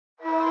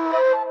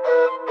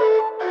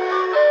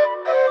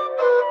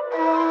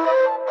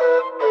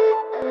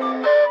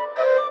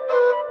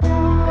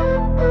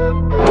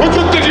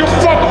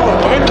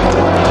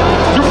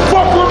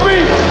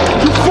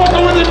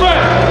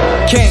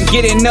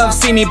get enough,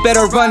 see me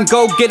better run,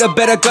 go get a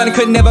better gun.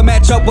 Could never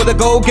match up with a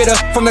go-getter.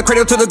 From the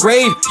cradle to the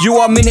grave, you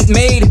are Minute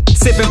Maid.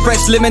 Sipping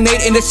fresh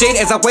lemonade in the shade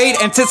as I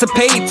wait.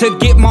 Anticipate to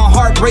get my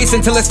heart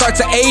racing till it starts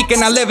to ache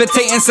and I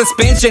levitate in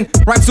suspension.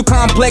 Rhymes too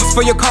complex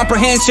for your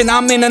comprehension.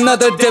 I'm in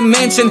another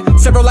dimension,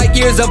 several light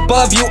years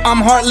above you. I'm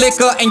hard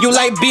liquor and you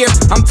like beer.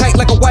 I'm tight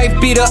like a wife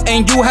beater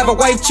and you have a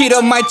wife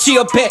cheater. My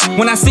chia pet.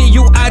 When I see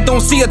you, I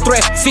don't see a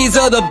threat.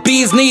 Caesar, the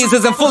bee's knees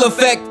is in full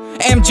effect.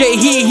 MJ,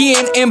 he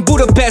in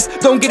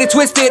Budapest. Don't get it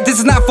twisted, this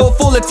is not for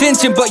full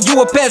attention, but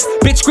you a pest.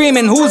 Bitch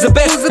screaming, who's the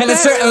best? And it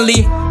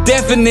certainly,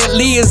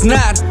 definitely is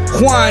not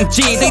Juan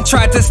G. They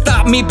tried to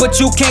stop me, but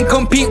you can't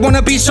compete.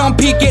 Wanna be Sean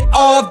P, get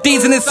all of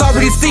these and it's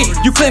already see.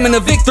 You claiming a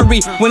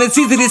victory, when it's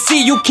easy to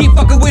see. You keep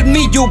fucking with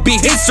me, you'll be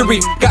history.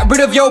 Got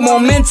rid of your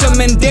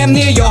momentum and damn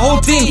near your whole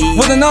team.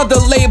 With another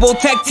label,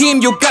 tag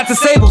team, you got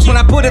disabled. When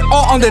I put it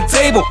all on the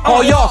table,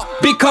 all y'all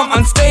become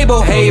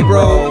unstable. Hey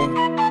bro,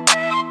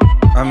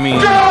 I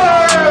mean,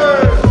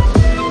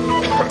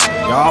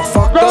 y'all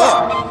fucked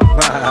up.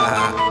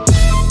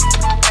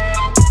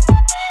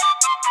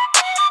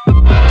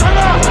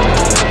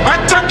 I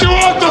took you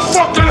out the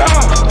fucking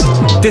house.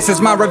 This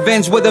is my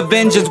revenge with a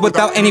vengeance,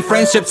 without any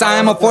friendships. I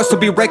am a force to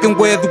be reckoned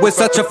with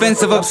such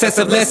offensive,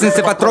 obsessive lessons.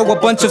 If I throw a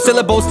bunch of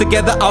syllables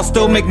together, I'll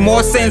still make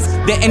more sense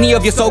than any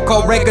of your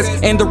so-called records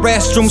in the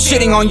restroom,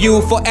 shitting on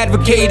you for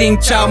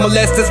advocating child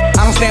molesters.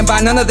 I don't stand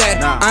by none of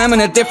that. I'm in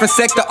a different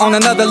sector, on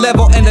another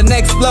level, in the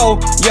next flow.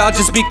 Y'all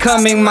just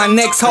becoming my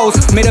next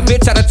host. Made a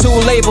bitch out of two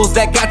labels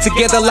that got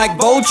together like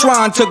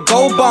Voltron to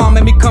go bomb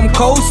and become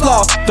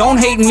coleslaw. Don't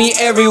hate me,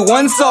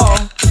 everyone saw.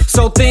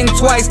 So think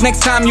twice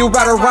next time you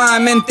write a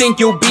rhyme and think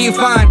you'll be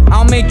fine.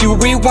 I'll make you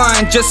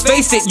rewind, just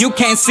face it, you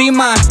can't see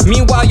mine.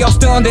 Meanwhile y'all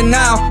still in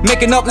denial,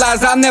 making up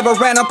lies I never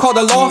ran or called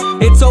the law.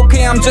 It's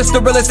okay, I'm just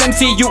the realest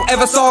MC you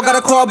ever saw.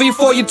 Gotta crawl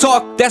before you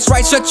talk, that's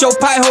right, shut your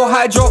pie hole,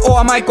 hydro, or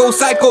I might go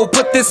psycho.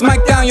 Put this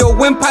mic down your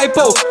windpipe,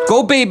 oh.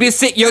 Go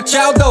babysit your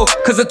child though,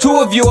 cause the two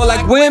of you are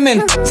like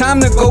women. Time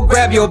to go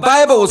grab your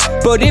Bibles,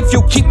 but if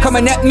you keep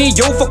coming at me,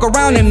 you'll fuck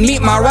around and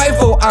meet my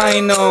rifle.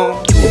 I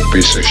know. You a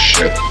piece of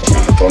shit.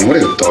 What are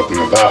you talking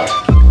about?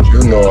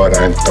 You know what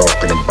I'm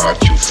talking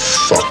about, you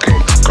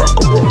fucking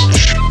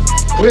cockroach.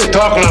 What are you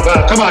talking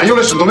about? Come on, you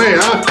listen to me,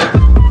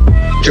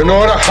 huh? You know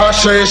what a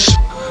hush is?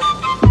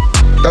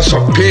 That's a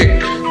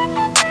pig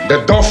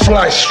that don't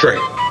fly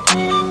straight.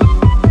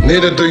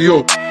 Neither do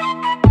you.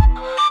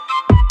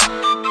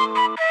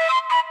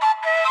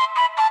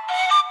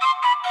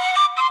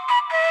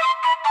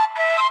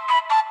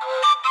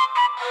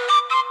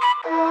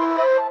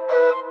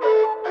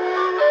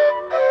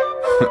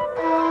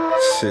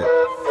 Shit.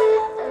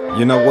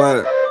 You know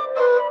what?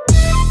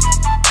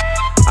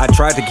 I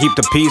tried to keep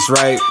the peace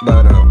right,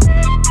 but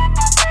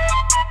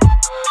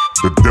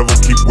the devil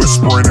keep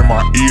whispering in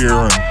my ear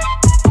and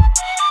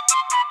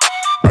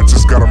I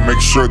just gotta make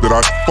sure that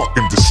I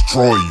fucking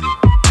destroy you.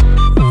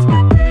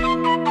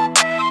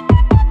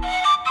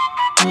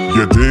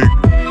 You dig?